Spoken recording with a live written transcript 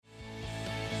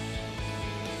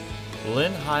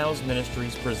Lynn Hiles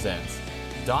Ministries presents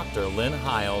Dr. Lynn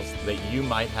Hiles, that you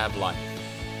might have life.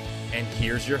 And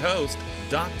here's your host,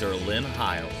 Dr. Lynn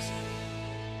Hiles.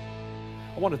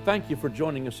 I want to thank you for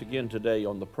joining us again today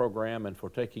on the program and for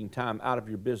taking time out of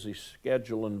your busy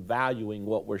schedule and valuing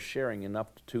what we're sharing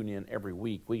enough to tune in every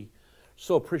week. We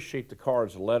so appreciate the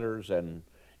cards, letters, and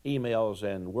emails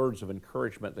and words of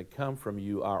encouragement that come from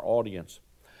you, our audience.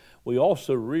 We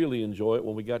also really enjoy it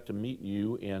when we got to meet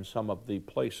you in some of the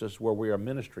places where we are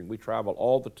ministering. We travel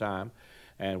all the time,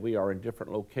 and we are in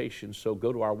different locations. So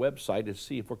go to our website and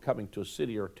see if we're coming to a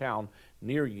city or town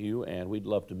near you, and we'd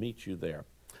love to meet you there.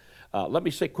 Let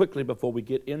me say quickly before we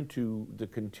get into the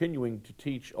continuing to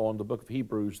teach on the book of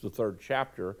Hebrews, the 3rd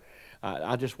chapter,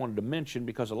 I just wanted to mention,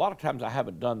 because a lot of times I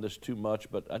haven't done this too much,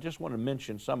 but I just want to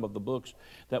mention some of the books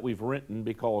that we've written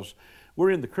because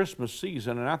we're in the Christmas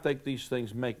season, and I think these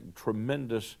things make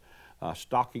tremendous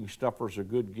stocking stuffers or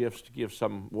good gifts to give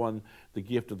someone the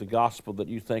gift of the gospel that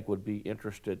you think would be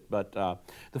interested. But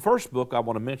the first book I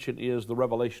want to mention is The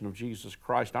Revelation of Jesus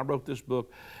Christ. I wrote this book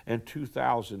in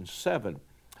 2007.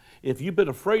 If you've been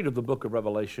afraid of the book of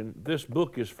Revelation, this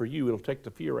book is for you. It'll take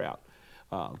the fear out.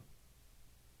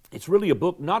 It's really a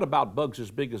book not about bugs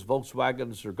as big as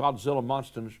Volkswagens or Godzilla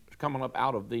monsters coming up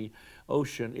out of the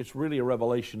ocean. It's really a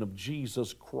revelation of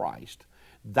Jesus Christ.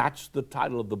 That's the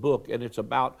title of the book, and it's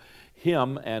about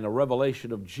him and a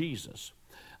revelation of Jesus.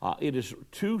 It is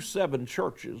 7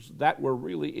 churches that were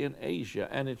really in Asia,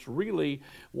 and it's really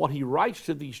what he writes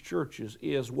to these churches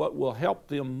is what will help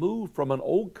them move from an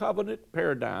old covenant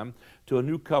paradigm to a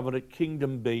new covenant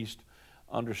kingdom-based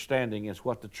understanding is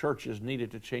what the churches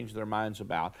needed to change their minds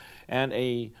about. And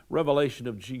a revelation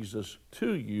of Jesus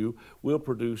to you will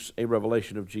produce a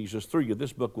revelation of Jesus through you.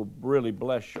 This book will really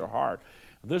bless your heart.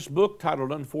 This book,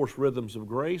 titled Unforced Rhythms of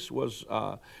Grace, was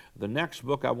the next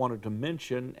book I wanted to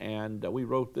mention, and we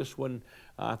wrote this one,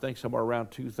 I think, somewhere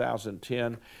around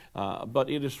 2010. But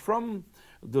it is from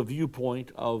the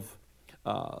viewpoint of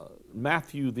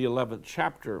Matthew, the 11th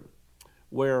chapter,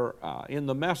 where in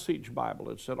the Message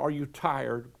Bible it said, "Are you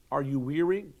tired? Are you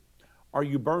weary? Are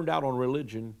you burned out on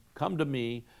religion? Come to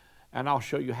me, and I'll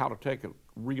show you how to take a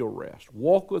real rest.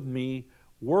 Walk with me,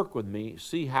 work with me,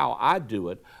 see how I do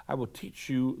it. I will teach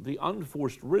you the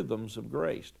unforced rhythms of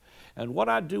grace." And what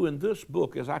I do in this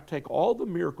book is I take all the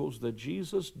miracles that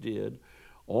Jesus did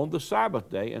on the Sabbath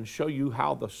day and show you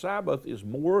how the Sabbath is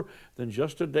more than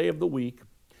just a day of the week.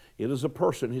 It is a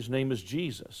person. His name is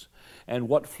Jesus. And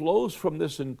what flows from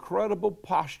this incredible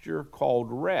posture called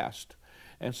rest.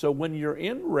 And so when you're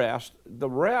in rest, the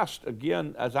rest,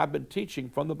 again, as I've been teaching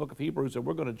from the book of Hebrews, and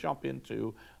we're going to jump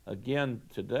into again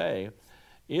today,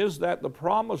 is that the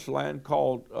promised land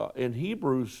called in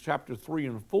Hebrews chapter 3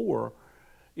 and 4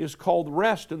 is called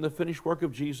rest in the finished work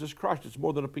of Jesus Christ. It's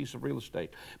more than a piece of real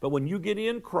estate. But when you get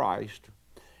in Christ,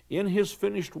 in his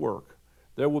finished work,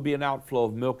 there will be an outflow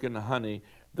of milk and honey.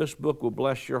 This book will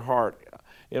bless your heart.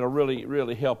 It'll really,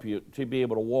 really help you to be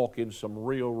able to walk in some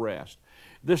real rest.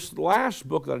 This last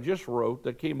book that I just wrote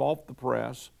that came off the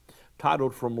press,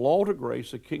 titled From Law to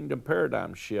Grace, A Kingdom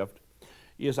Paradigm Shift,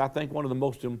 is, I think, one of the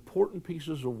most important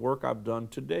pieces of work I've done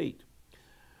to date.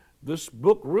 This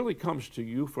book really comes to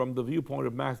you from the viewpoint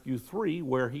of Matthew 3,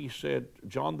 where he said,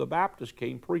 John the Baptist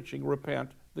came preaching,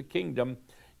 repent, the kingdom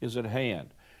is at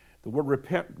hand. The word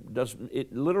repent,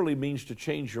 it literally means to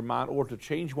change your mind or to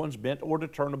change one's bent or to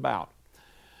turn about.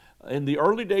 In the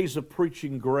early days of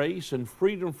preaching grace and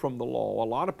freedom from the law, a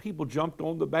lot of people jumped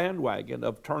on the bandwagon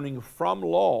of turning from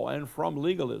law and from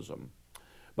legalism,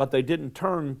 but they didn't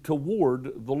turn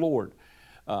toward the Lord.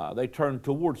 They turned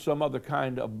toward some other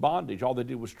kind of bondage. All they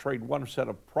did was trade one set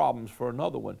of problems for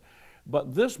another one.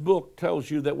 But this book tells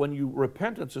you that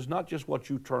repentance is not just what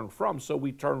you turn from. So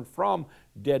we turn from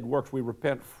dead works. We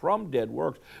repent from dead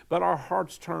works, but our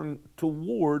hearts turn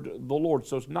toward the Lord.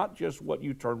 So it's not just what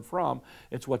you turn from,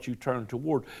 it's what you turn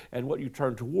toward. And what you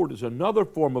turn toward is another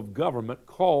form of government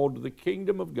called the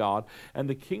kingdom of God. And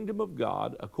the kingdom of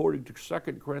God, according to 2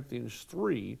 Corinthians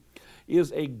 3,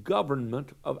 is a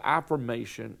government of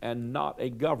affirmation and not a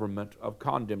government of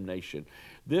condemnation.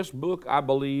 This book, I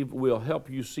believe, will help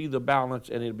you see the balance,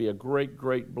 and it'll be a great,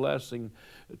 great blessing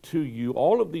to you.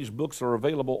 All of these books are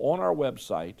available on our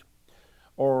website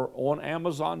or on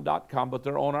Amazon.com, but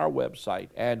they're on our website,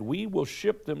 and we will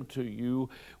ship them to you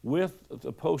with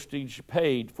the postage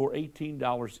paid for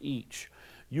 $18 each.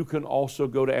 You can also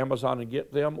go to Amazon and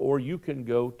get them, or you can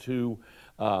go to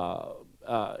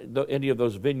any of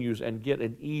those venues and get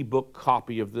an ebook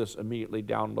copy of this immediately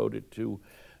downloaded to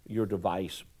your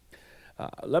device.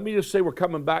 Let me just say we're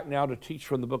coming back now to teach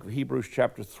from the book of Hebrews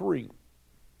chapter 3.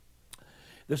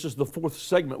 This is the fourth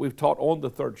segment we've taught on the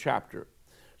third chapter.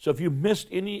 So if you missed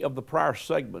any of the prior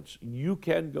segments, you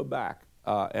can go back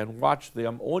and watch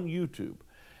them on YouTube,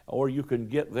 or you can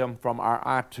get them from our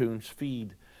iTunes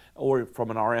feed or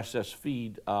from an RSS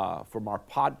feed, from our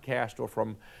podcast, or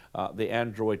from the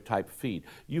Android type feed.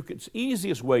 It's the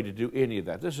easiest way to do any of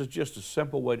that. This is just a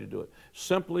simple way to do it.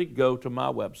 Simply go to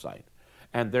my website,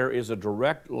 and there is a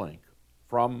direct link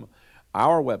from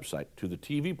our website to the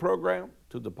TV program,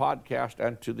 to the podcast,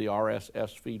 and to the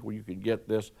RSS feed, where you can get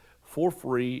this for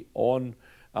free on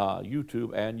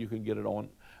YouTube, and you can get it on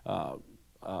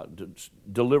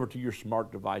delivered to your smart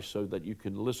device so that you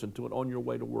can listen to it on your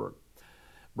way to work,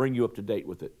 bring you up to date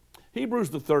with it. Hebrews,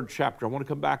 the third chapter. I want to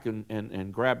come back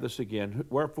and grab this again.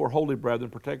 Wherefore, holy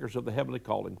brethren, partakers of the heavenly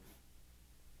calling,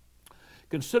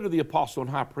 consider the apostle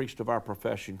and high priest of our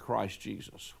profession, Christ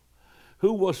Jesus,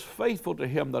 who was faithful to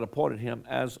him that appointed him,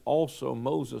 as also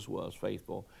Moses was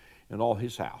faithful in all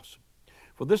his house.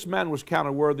 For this man was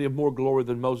counted worthy of more glory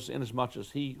than Moses, inasmuch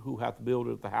as he who hath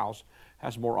builded the house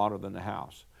has more honor than the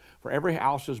house. For every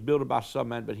house is builded by some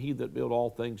man, but he that built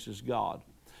all things is God.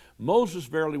 Moses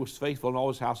verily was faithful in all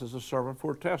his house as a servant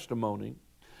for testimony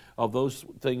of those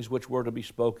things which were to be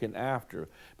spoken after.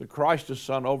 But Christ is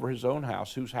Son over his own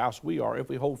house, whose house we are, if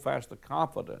we hold fast the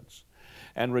confidence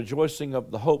and rejoicing of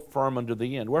the hope firm unto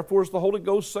the end. Wherefore, as the Holy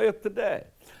Ghost saith today,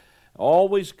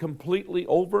 always completely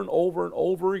over and over and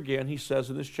over again, he says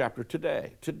in this chapter,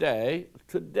 today, today,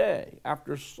 today,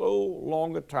 after so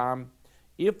long a time,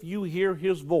 if you hear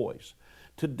his voice,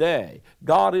 today.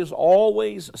 God is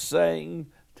always saying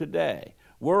today.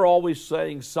 We're always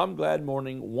saying some glad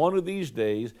morning, one of these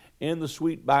days, in the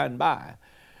sweet by and by.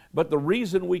 But the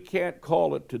reason we can't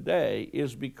call it today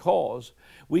is because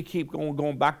we keep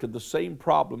going back to the same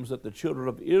problems that the children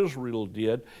of Israel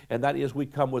did, and that is we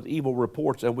come with evil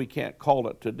reports and we can't call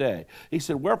it today. He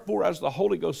said, wherefore, as the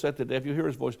Holy Ghost said today, if you hear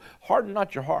his voice, harden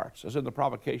not your hearts, as in the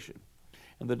provocation,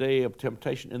 in the day of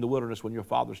temptation in the wilderness, when your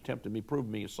fathers tempted me, proved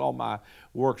me, and saw my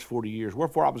works 40 years.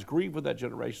 Wherefore I was grieved with that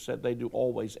generation, said they do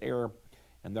always err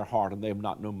in their heart, and they have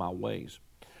not known my ways.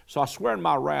 So I swear in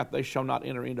my wrath, they shall not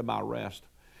enter into my rest.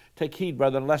 Take heed,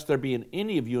 brethren, lest there be in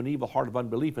any of you an evil heart of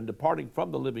unbelief in departing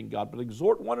from the living God, but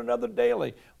exhort one another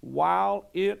daily, while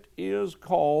it is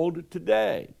called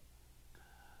today.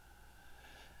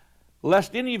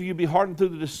 Lest any of you be hardened through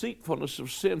the deceitfulness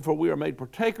of sin, for we are made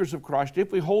partakers of Christ,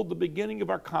 if we hold the beginning of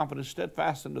our confidence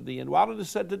steadfast unto the end. While it is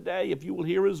said today, if you will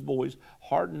hear his voice,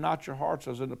 harden not your hearts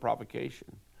as in the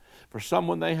provocation. For some,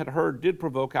 when they had heard, did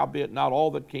provoke, howbeit not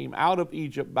all that came out of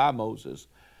Egypt by Moses.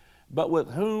 But with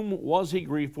whom was he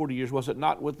grieved 40 years? Was it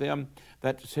not with them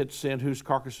that had sinned, whose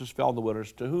carcasses fell in the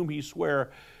wilderness, to whom he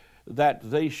sware that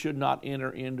they should not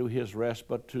enter into his rest,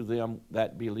 but to them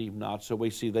that believe not? So we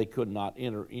see they could not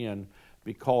enter in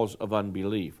because of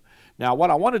unbelief. Now, what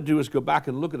I want to do is go back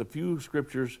and look at a few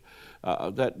scriptures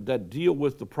that deal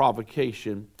with the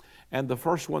provocation. And the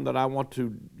first one that I want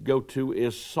to go to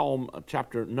is Psalm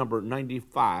chapter number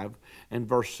 95 and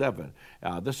verse 7.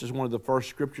 This is one of the first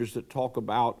scriptures that talk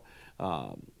about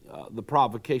the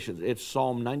provocations. It's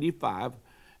Psalm 95,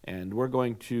 and we're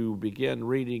going to begin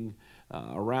reading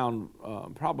around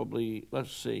probably,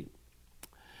 let's see,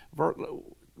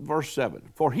 verse 7.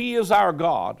 For he is our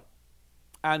God,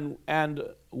 and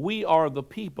we are the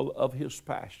people of his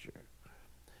pasture,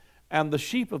 and the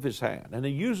sheep of his hand. And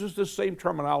he uses the same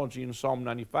terminology in Psalm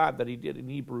 95 that he did in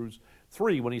Hebrews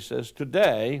 3 when he says,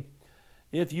 today,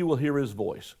 if you will hear his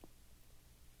voice,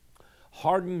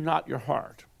 harden not your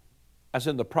heart, as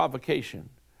in the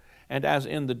provocation, and as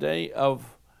in the day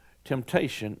of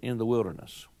temptation in the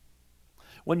wilderness.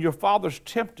 When your fathers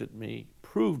tempted me,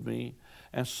 proved me,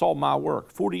 and saw my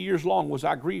work. 40 years long was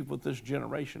I grieved with this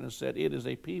generation, and said, it is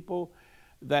a people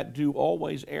that do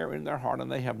always err in their heart,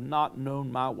 and they have not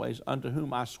known my ways, unto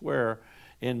whom I swear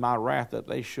in my wrath that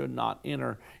they should not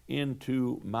enter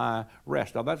into my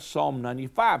rest. Now that's Psalm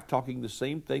 95, talking the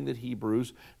same thing that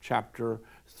Hebrews chapter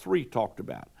 3 talked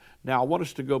about. Now I want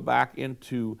us to go back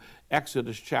into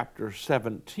Exodus chapter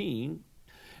 17,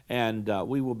 and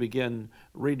we will begin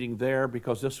reading there,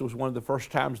 because this was one of the first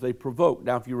times they provoked.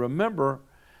 Now if you remember,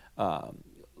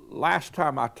 last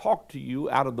time I talked to you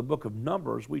out of the book of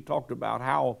Numbers, we talked about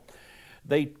how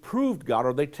they proved God,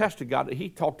 or they tested God. He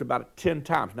talked about it 10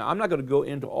 times. Now, I'm not going to go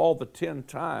into all the 10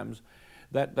 times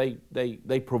that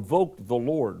they provoked the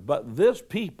Lord, but this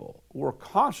people were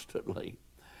constantly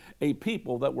a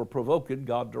people that were provoking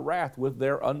God to wrath with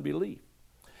their unbelief.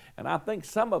 And I think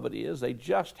some of it is they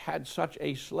just had such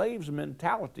a slave's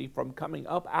mentality from coming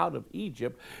up out of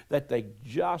Egypt that they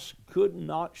just could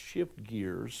not shift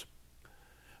gears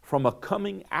from a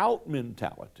coming out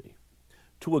mentality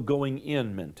to a going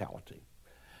in mentality.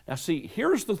 Now see,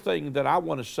 here's the thing that I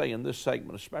want to say in this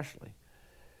segment especially.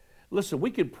 Listen,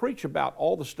 we could preach about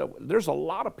all the stuff. There's a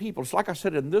lot of people. It's like I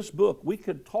said in this book, we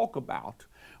could talk about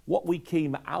what we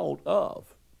came out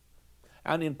of.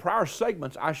 And in prior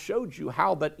segments, I showed you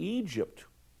how that Egypt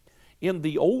in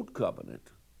the Old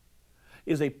Covenant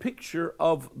is a picture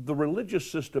of the religious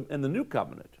system in the New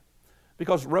Covenant.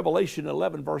 Because Revelation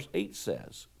 11 verse 8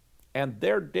 says, "And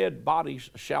their dead bodies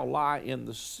shall lie in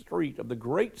the street of the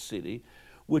great city,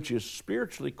 which is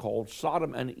spiritually called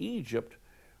Sodom and Egypt,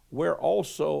 where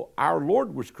also our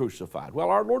Lord was crucified." Well,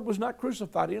 our Lord was not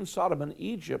crucified in Sodom and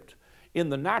Egypt in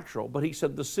the natural, but he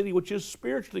said the city which is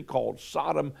spiritually called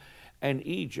Sodom and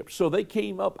Egypt. So they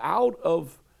came up out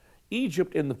of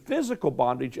Egypt in the physical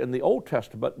bondage in the Old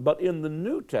Testament, but in the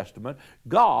New Testament,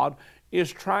 God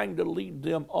is trying to lead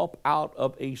them up out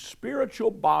of a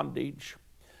spiritual bondage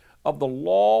of the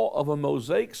law of a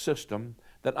Mosaic system,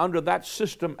 that under that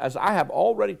system, as I have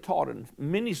already taught in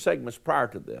many segments prior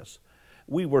to this,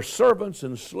 we were servants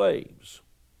and slaves,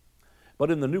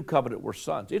 but in the New Covenant we're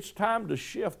sons. It's time to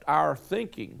shift our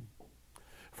thinking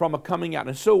from a coming out.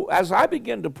 And so as I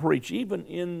begin to preach, even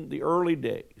in the early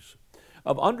days,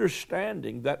 of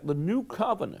understanding that the New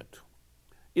Covenant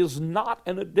is not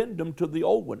an addendum to the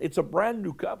old one. It's a brand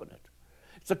new covenant.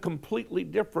 It's a completely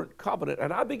different covenant.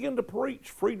 And I begin to preach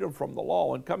freedom from the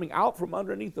law and coming out from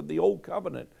underneath of the old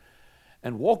covenant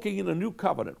and walking in a new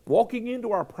covenant, walking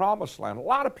into our promised land. A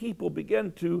lot of people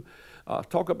begin to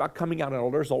talk about coming out.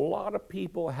 And there's a lot of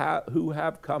people who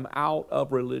have come out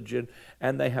of religion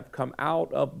and they have come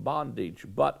out of bondage.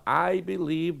 But I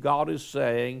believe God is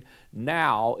saying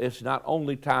now it's not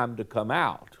only time to come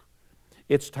out,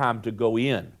 it's time to go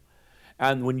in.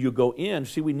 And when you go in,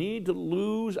 see, we need to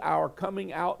lose our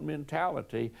coming out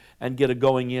mentality and get a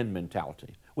going in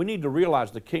mentality. We need to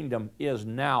realize the kingdom is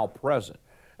now present.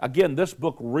 Again, this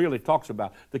book really talks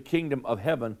about the kingdom of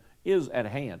heaven is at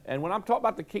hand. And when I'm talking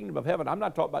about the kingdom of heaven, I'm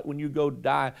not talking about when you go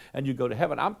die and you go to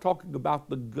heaven. I'm talking about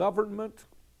the government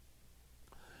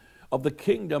of the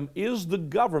kingdom is the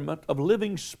government of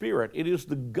living spirit. It is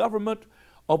the government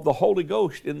of the Holy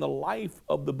Ghost in the life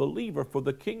of the believer. For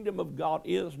the kingdom of God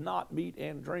is not meat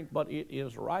and drink, but it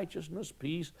is righteousness,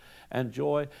 peace, and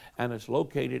joy, and it's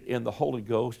located in the Holy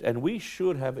Ghost. And we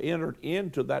should have entered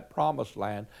into that promised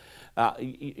land.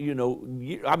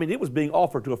 It was being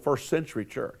offered to a first century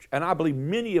church, and I believe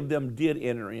many of them did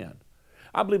enter in.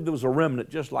 I believe there was a remnant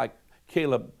just like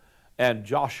Caleb and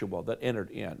Joshua that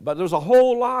entered in. But there's a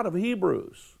whole lot of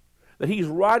Hebrews that he's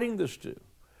writing this to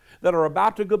that are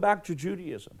about to go back to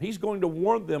Judaism. He's going to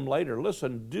warn them later.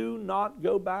 Listen, do not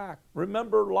go back.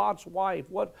 Remember Lot's wife.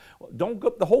 Don't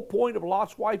go. The whole point of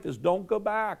Lot's wife is don't go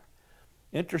back.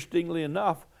 Interestingly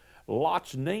enough,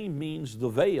 Lot's name means the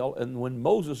veil, and when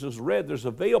Moses is read, there's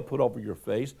a veil put over your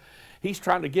face. He's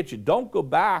trying to get you, don't go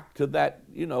back to that,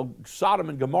 Sodom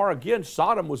and Gomorrah. Again,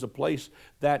 Sodom was a place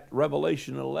that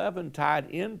Revelation 11 tied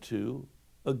into,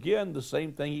 again, the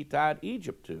same thing he tied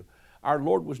Egypt to. Our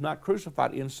Lord was not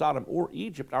crucified in Sodom or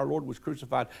Egypt. Our Lord was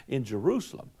crucified in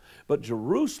Jerusalem. But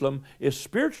Jerusalem is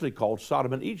spiritually called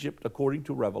Sodom and Egypt according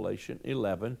to Revelation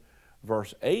 11,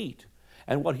 verse 8.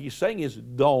 And what he's saying is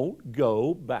don't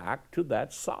go back to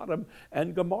that Sodom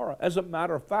and Gomorrah. As a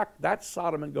matter of fact, that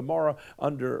Sodom and Gomorrah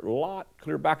under Lot,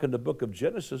 clear back in the book of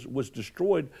Genesis, was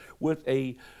destroyed with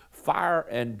a fire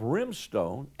and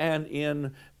brimstone. And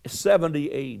in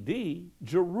 70 A.D.,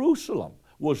 Jerusalem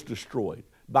was destroyed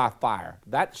by fire.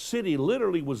 That city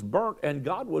literally was burnt, and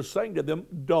God was saying to them,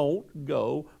 don't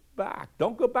go back.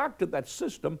 Don't go back to that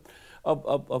system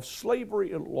of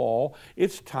slavery and law.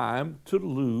 It's time to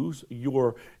lose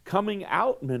your coming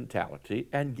out mentality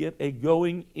and get a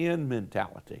going in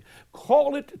mentality.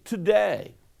 Call it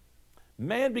today.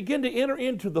 Man, begin to enter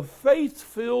into the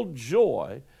faith-filled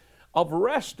joy of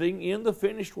resting in the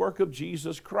finished work of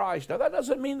Jesus Christ. Now, that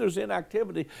doesn't mean there's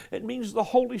inactivity. It means the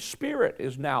Holy Spirit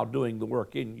is now doing the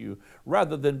work in you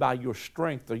rather than by your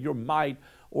strength or your might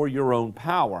or your own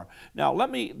power. Now, let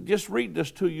me just read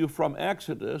this to you from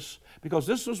Exodus, because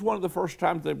this was one of the first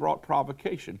times they brought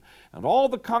provocation. And all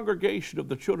the congregation of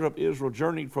the children of Israel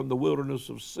journeyed from the wilderness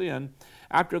of sin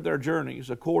after their journeys,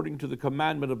 according to the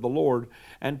commandment of the Lord,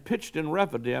 and pitched in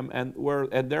Rephidim, and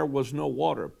there was no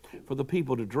water for the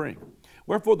people to drink.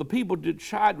 Wherefore the people did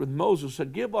chide with Moses,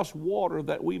 said, Give us water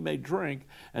that we may drink.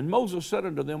 And Moses said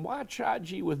unto them, Why chide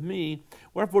ye with me?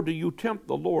 Wherefore do you tempt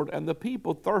the Lord? And the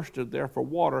people thirsted there for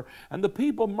water. And the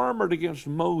people murmured against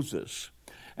Moses.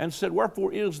 and said,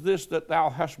 Wherefore is this that thou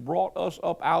hast brought us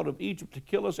up out of Egypt to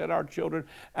kill us and our children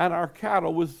and our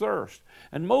cattle with thirst?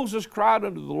 And Moses cried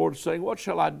unto the Lord, saying, What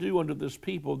shall I do unto this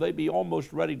people? They be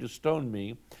almost ready to stone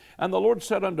me. And the Lord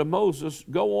said unto Moses,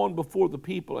 Go on before the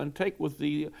people, and take with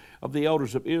thee of the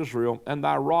elders of Israel, and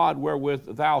thy rod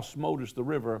wherewith thou smotest the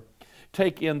river,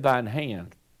 take in thine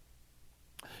hand.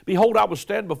 Behold, I will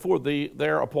stand before thee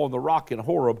there upon the rock in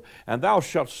Horeb, and thou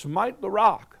shalt smite the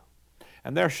rock,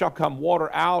 and there shall come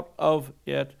water out of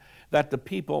it, that the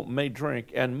people may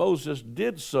drink. And Moses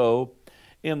did so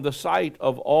in the sight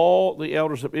of all the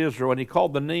elders of Israel, and he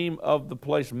called the name of the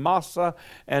place Massah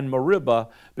and Meribah,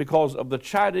 because of the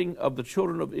chiding of the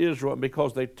children of Israel, and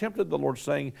because they tempted the Lord,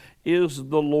 saying, Is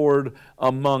the Lord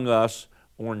among us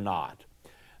or not?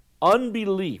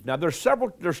 Unbelief. Now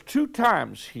there's two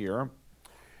times here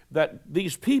that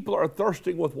these people are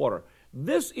thirsting with water.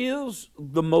 This is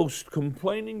the most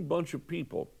complaining bunch of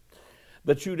people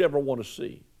that you'd ever want to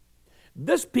see.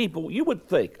 This people, you would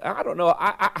think, I don't know,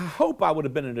 I hope I would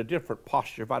have been in a different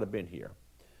posture if I'd have been here.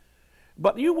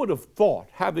 But you would have thought,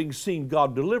 having seen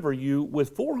God deliver you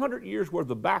with 400 years worth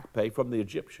of back pay from the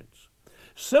Egyptians,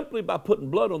 simply by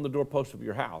putting blood on the doorpost of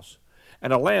your house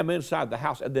and a lamb inside the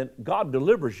house, and then God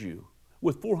delivers you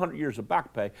with 400 years of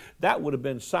back pay, that would have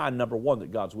been sign number one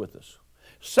that God's with us.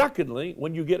 Secondly,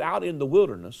 when you get out in the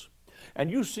wilderness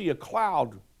and you see a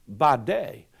cloud by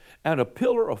day and a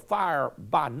pillar of fire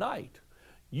by night,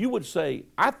 you would say,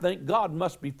 I think God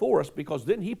must be for us, because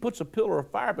then he puts a pillar of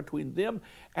fire between them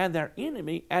and their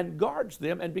enemy and guards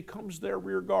them and becomes their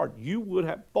rear guard. You would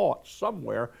have thought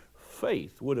somewhere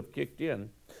faith would have kicked in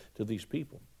to these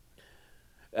people.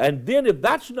 And then if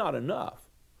that's not enough,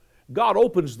 God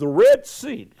opens the Red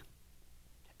Sea,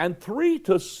 and 3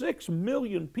 to 6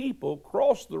 million people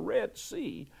cross the Red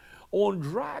Sea on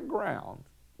dry ground.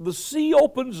 The sea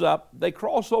opens up, they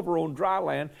cross over on dry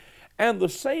land, and the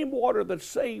same water that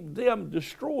saved them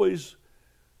destroys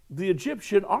the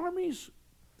Egyptian armies.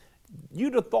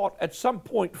 You'd have thought at some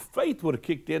point faith would have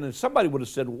kicked in, and somebody would have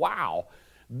said, wow,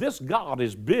 this God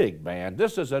is big, man.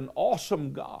 This is an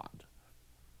awesome God.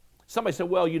 Somebody said,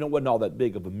 well, it wasn't all that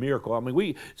big of a miracle. I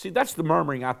mean, that's the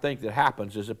murmuring I think that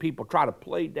happens, is that people try to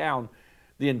play down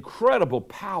the incredible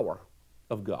power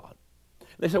of God.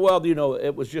 They say, well,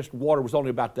 it was just water was only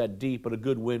about that deep and a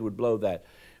good wind would blow that.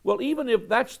 Well, even if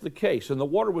that's the case and the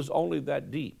water was only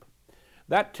that deep,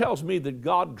 that tells me that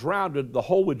God drowned the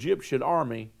whole Egyptian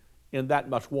army in that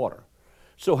much water.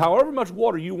 So however much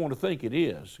water you want to think it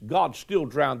is, God still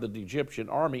drowned the Egyptian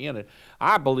army in it.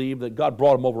 I believe that God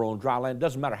brought them over on dry land. It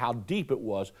doesn't matter how deep it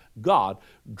was. God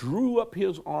drew up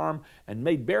his arm and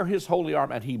made bare his holy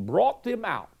arm, and he brought them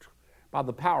out by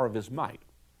the power of his might.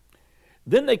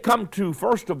 Then they come to,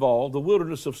 first of all, the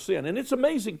wilderness of sin. And it's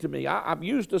amazing to me. I've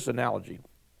used this analogy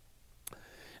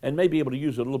and may be able to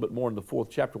use it a little bit more in the 4th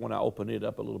chapter when I open it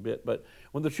up a little bit. But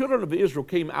when the children of Israel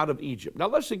came out of Egypt, now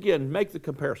let's again make the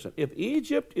comparison. If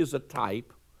Egypt is a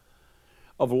type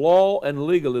of law and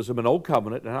legalism and Old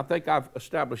Covenant, and I think I've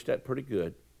established that pretty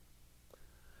good,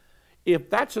 if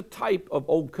that's a type of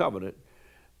Old Covenant,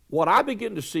 what I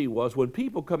begin to see was when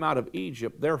people come out of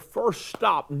Egypt, their first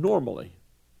stop normally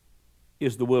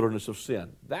is the wilderness of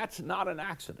sin. That's not an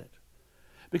accident.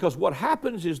 Because what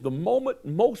happens is the moment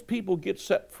most people get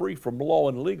set free from law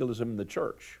and legalism in the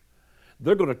church,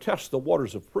 they're going to test the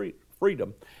waters of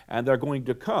freedom, and they're going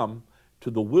to come to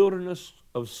the wilderness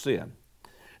of sin.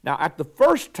 Now, at the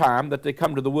first time that they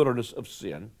come to the wilderness of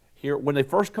sin, here, when they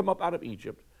first come up out of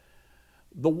Egypt,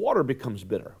 the water becomes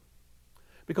bitter.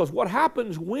 Because what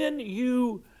happens when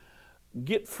you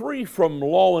get free from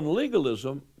law and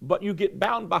legalism, but you get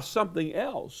bound by something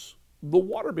else, the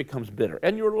water becomes bitter,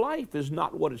 and your life is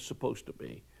not what it's supposed to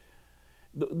be.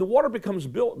 The water becomes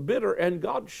bitter, and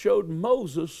God showed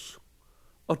Moses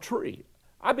a tree.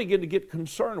 I began to get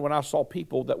concerned when I saw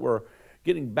people that were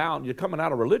getting bound, you're coming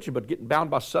out of religion, but getting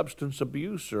bound by substance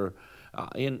abuse or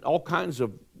in all kinds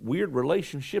of weird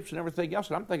relationships and everything else.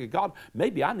 And I'm thinking, God,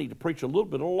 maybe I need to preach a little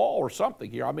bit of law or something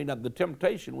here. I mean, the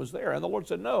temptation was there. And the Lord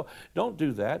said, no, don't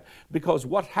do that. Because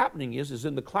what's happening is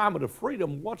in the climate of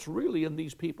freedom, what's really in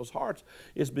these people's hearts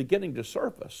is beginning to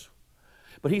surface.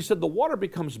 But he said the water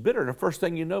becomes bitter. And the first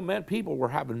thing you know, man, people were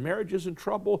having marriages in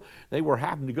trouble. They were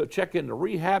having to go check into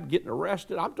rehab, getting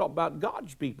arrested. I'm talking about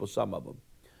God's people, some of them.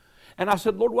 And I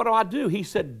said, Lord, what do I do? He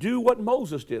said, do what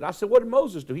Moses did. I said, what did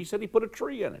Moses do? He said he put a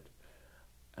tree in it.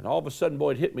 And all of a sudden,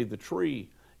 boy, it hit me. The tree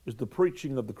is the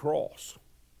preaching of the cross.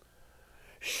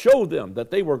 Show them that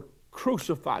they were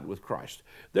crucified with Christ.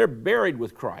 They're buried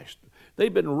with Christ.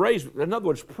 They've been raised. In other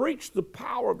words, preach the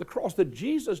power of the cross, that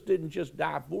Jesus didn't just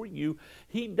die for you.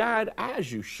 He died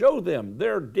as you. Show them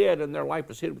they're dead and their life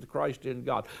is hid with Christ in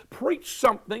God. Preach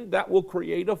something that will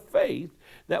create a faith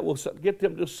that will get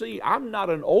them to see, I'm not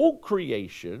an old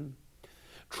creation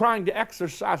trying to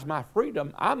exercise my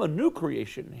freedom. I'm a new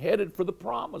creation headed for the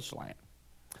promised land.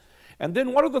 And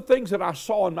then one of the things that I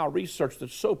saw in my research that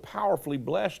so powerfully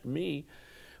blessed me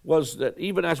was that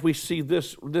even as we see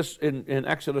this in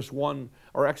Exodus 1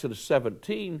 or Exodus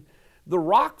 17, the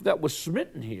rock that was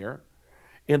smitten here,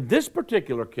 in this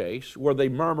particular case, where they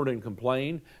murmured and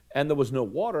complained and there was no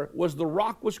water, was the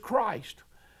rock was Christ.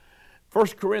 1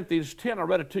 Corinthians 10, I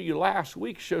read it to you last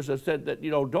week, shows us that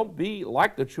don't be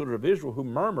like the children of Israel who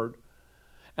murmured.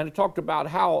 And it talked about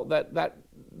how that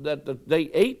they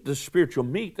ate the spiritual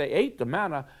meat, they ate the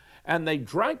manna, and they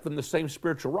drank from the same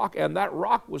spiritual rock, and that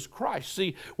rock was Christ.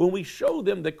 See, when we show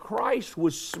them that Christ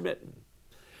was smitten,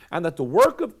 and that the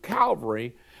work of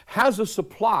Calvary has a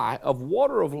supply of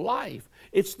water of life,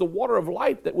 it's the water of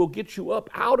life that will get you up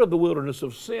out of the wilderness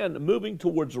of sin, moving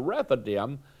towards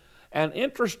Rephidim. And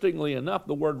interestingly enough,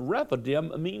 the word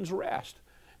Rephidim means rest.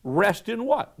 Rest in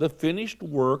what? The finished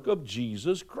work of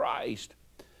Jesus Christ.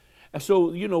 And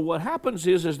so, what happens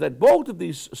is that both of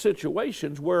these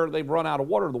situations where they've run out of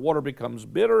water, the water becomes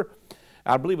bitter.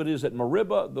 I believe it is at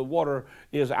Meribah, the water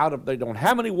is they don't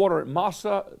have any water at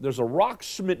Massah. There's a rock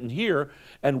smitten here,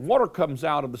 and water comes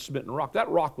out of the smitten rock. That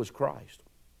rock was Christ.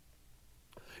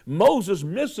 Moses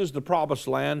misses the promised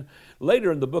land later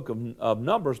in the book of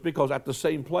Numbers because at the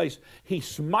same place he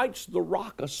smites the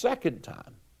rock a second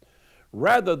time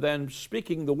rather than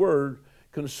speaking the word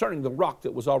concerning the rock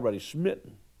that was already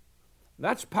smitten.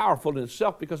 That's powerful in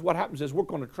itself, because what happens is we're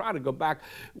going to try to go back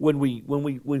when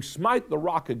we smite the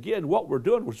rock again. What we're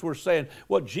doing is we're saying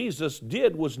what Jesus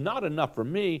did was not enough for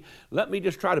me. Let me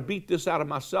just try to beat this out of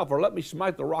myself, or let me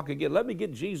smite the rock again. Let me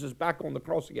get Jesus back on the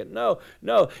cross again. No,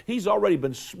 he's already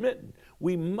been smitten.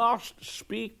 We must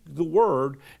speak the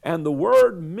word, and the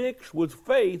word mixed with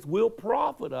faith will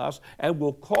profit us, and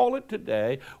we'll call it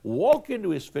today, walk into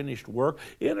his finished work,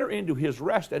 enter into his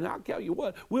rest, and I'll tell you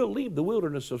what, we'll leave the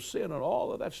wilderness of sin and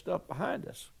all of that stuff behind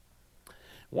us.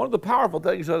 One of the powerful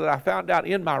things that I found out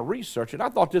in my research, and I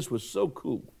thought this was so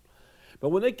cool, but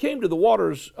when they came to the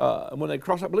waters, when they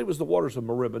crossed, I believe it was the waters of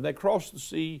Meribah, and they crossed the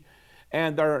sea,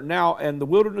 and they're now in the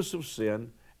wilderness of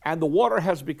sin, and the water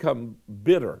has become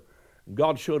bitter.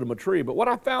 God showed them a tree. But what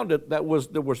I found there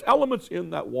was elements in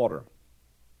that water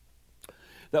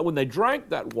that when they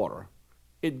drank that water,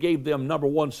 it gave them, number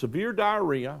one, severe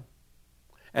diarrhea.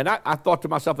 And I thought to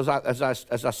myself as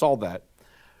I saw that,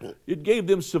 it gave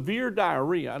them severe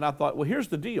diarrhea. And I thought, well, here's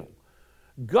the deal.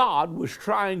 God was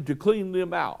trying to clean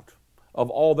them out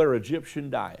of all their Egyptian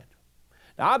diet.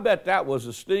 Now, I bet that was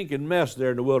a stinking mess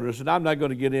there in the wilderness, and I'm not going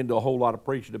to get into a whole lot of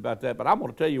preaching about that, but I'm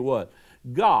going to tell you what,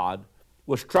 God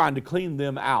was trying to clean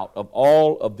them out of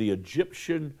all of the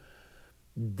Egyptian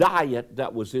diet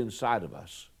that was inside of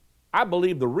us. I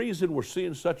believe the reason we're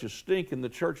seeing such a stink in the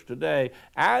church today,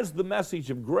 as the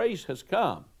message of grace has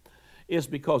come, is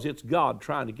because it's God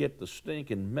trying to get the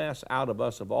stink and mess out of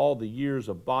us of all the years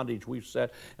of bondage we've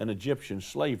set in Egyptian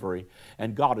slavery,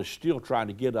 and God is still trying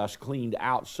to get us cleaned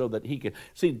out so that he can.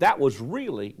 See, that was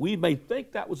really, we may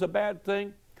think that was a bad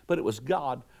thing, but it was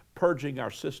God purging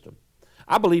our system.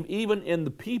 I believe even in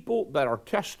the people that are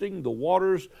testing the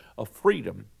waters of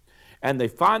freedom, and they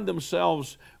find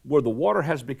themselves where the water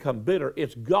has become bitter,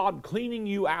 it's God cleaning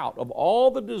you out of all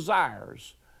the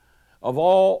desires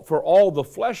for all the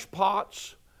flesh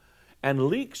pots and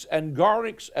leeks and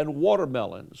garlics and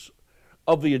watermelons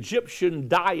of the Egyptian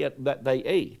diet that they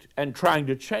ate, and trying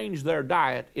to change their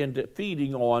diet into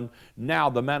feeding on now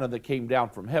the manna that came down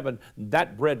from heaven.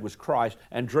 That bread was Christ,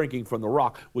 and drinking from the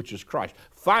rock, which is Christ.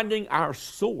 Finding our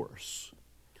source,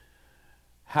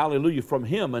 hallelujah, from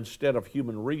him instead of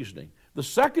human reasoning. The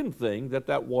second thing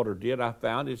that water did, I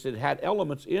found, is it had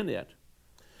elements in it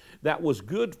that was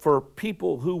good for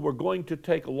people who were going to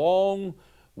take long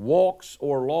walks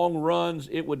or long runs.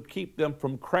 It would keep them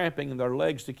from cramping, in their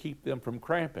legs to keep them from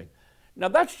cramping. Now,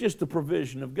 that's just the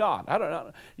provision of God. I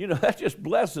don't know, that just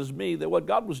blesses me that what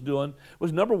God was doing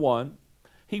was, number one,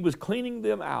 he was cleaning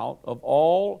them out of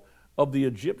all of the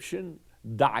Egyptian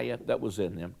diet that was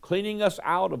in them, cleaning us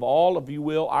out of all, if you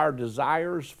will, our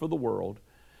desires for the world.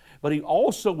 But he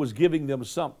also was giving them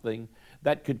something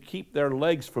that could keep their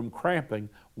legs from cramping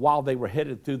while they were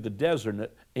headed through the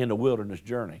desert in a wilderness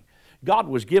journey. God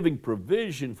was giving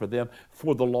provision for them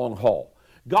for the long haul.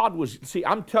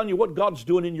 I'm telling you what God's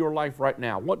doing in your life right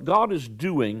now. What God is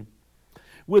doing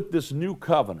with this new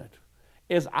covenant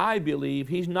is I believe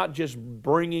he's not just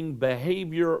bringing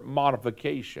behavior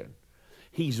modification,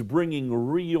 he's bringing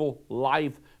real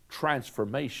life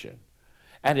transformation.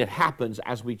 And it happens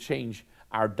as we change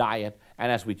our diet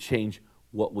and as we change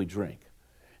what we drink.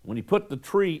 When he put the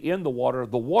tree in the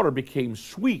water became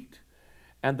sweet,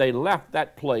 and they left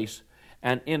that place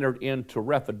and entered into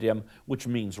Rephidim, which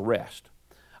means rest.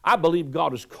 I believe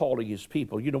God is calling his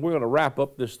people. You know, we're going to wrap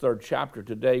up this third chapter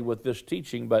today with this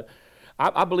teaching, but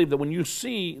I believe that when you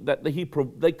see that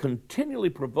they continually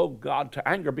provoked God to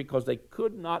anger because they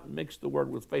could not mix the word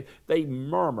with faith, they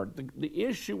murmured. The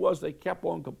issue was they kept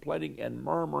on complaining and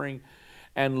murmuring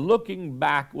and looking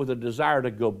back with a desire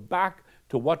to go back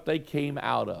to what they came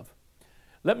out of.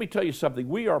 Let me tell you something.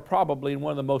 We are probably in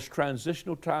one of the most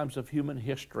transitional times of human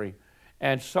history.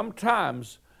 And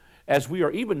sometimes, as we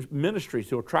are even ministries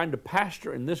who are trying to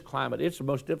pastor in this climate, it's the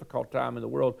most difficult time in the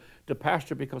world to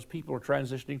pastor because people are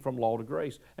transitioning from law to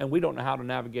grace, and we don't know how to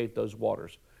navigate those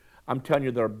waters. I'm telling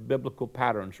you, there are biblical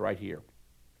patterns right here.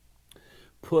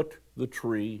 Put the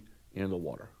tree in the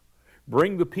water.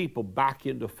 Bring the people back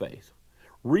into faith.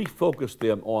 Refocus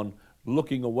them on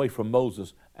looking away from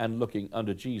Moses and looking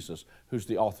unto Jesus, who's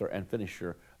the author and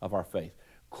finisher of our faith.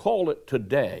 Call it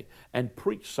today and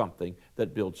preach something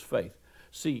that builds faith.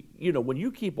 See, you know, when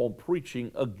you keep on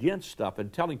preaching against stuff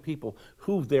and telling people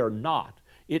who they're not,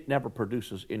 it never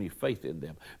produces any faith in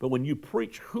them. But when you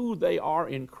preach who they are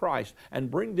in Christ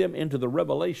and bring them into the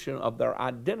revelation of their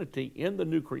identity in the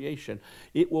new creation,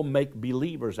 it will make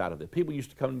believers out of them. People used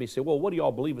to come to me and say, well, what do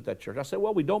y'all believe at that church? I said,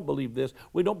 well, we don't believe this.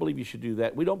 We don't believe you should do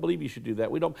that. We don't believe you should do that.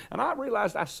 We don't. And I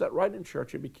realized I sat right in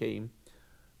church and became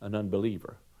an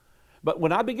unbeliever. But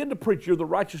when I begin to preach you're the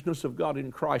righteousness of God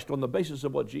in Christ on the basis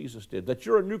of what Jesus did, that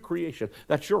you're a new creation,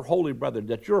 that you're holy brethren,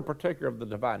 that you're a partaker of the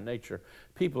divine nature,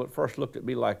 people at first looked at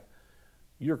me like,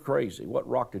 you're crazy. What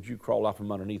rock did you crawl out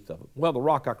from underneath of? Well, the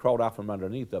rock I crawled out from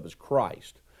underneath of is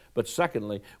Christ. But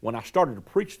secondly, when I started to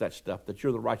preach that stuff, that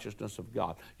you're the righteousness of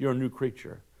God, you're a new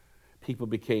creature, people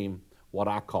became what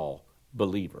I call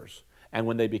believers. And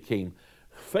when they became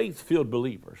faith-filled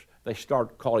believers, they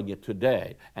start calling it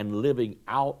today and living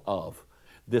out of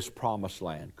this promised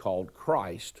land called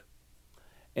Christ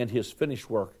and his finished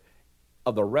work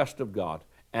of the rest of God,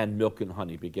 and milk and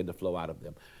honey begin to flow out of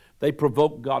them. They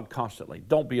provoke God constantly.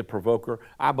 Don't be a provoker.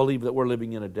 I believe that we're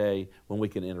living in a day when we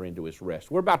can enter into his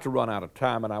rest. We're about to run out of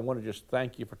time, and I want to just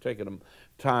thank you for taking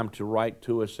time to write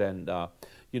to us and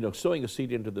sowing a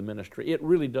seed into the ministry. It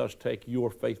really does take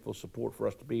your faithful support for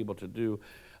us to be able to do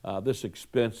this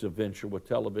expensive venture with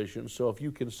television. So if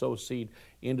you can sow a seed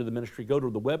into the ministry, go to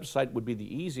the website would be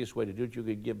the easiest way to do it. You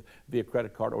could give via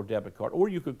credit card or debit card, or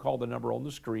you could call the number on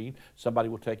the screen. Somebody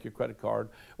will take your credit card,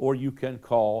 or you can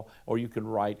call, or you can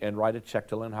write a check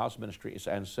to Lynn House Ministries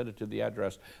and send it to the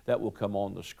address that will come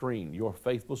on the screen. Your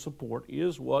faithful support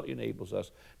is what enables us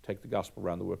to take the gospel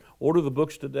around the world. Order the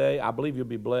books today. I believe you'll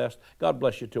be blessed. God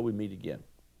bless you till we meet again.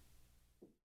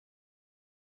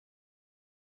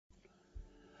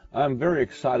 I'm very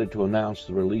excited to announce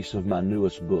the release of my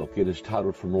newest book. It is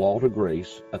titled From Law to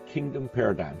Grace, A Kingdom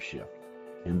Paradigm Shift.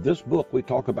 In this book, we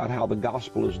talk about how the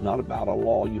gospel is not about a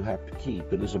law you have to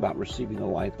keep. It is about receiving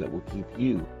a life that will keep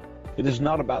you. It is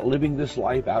not about living this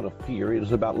life out of fear. It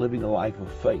is about living a life of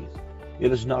faith.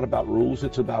 It is not about rules.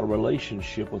 It's about a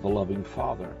relationship with a loving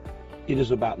Father. It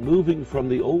is about moving from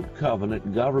the old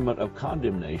covenant government of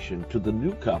condemnation to the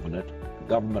new covenant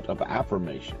government of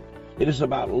affirmation. It is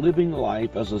about living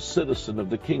life as a citizen of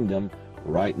the kingdom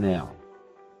right now.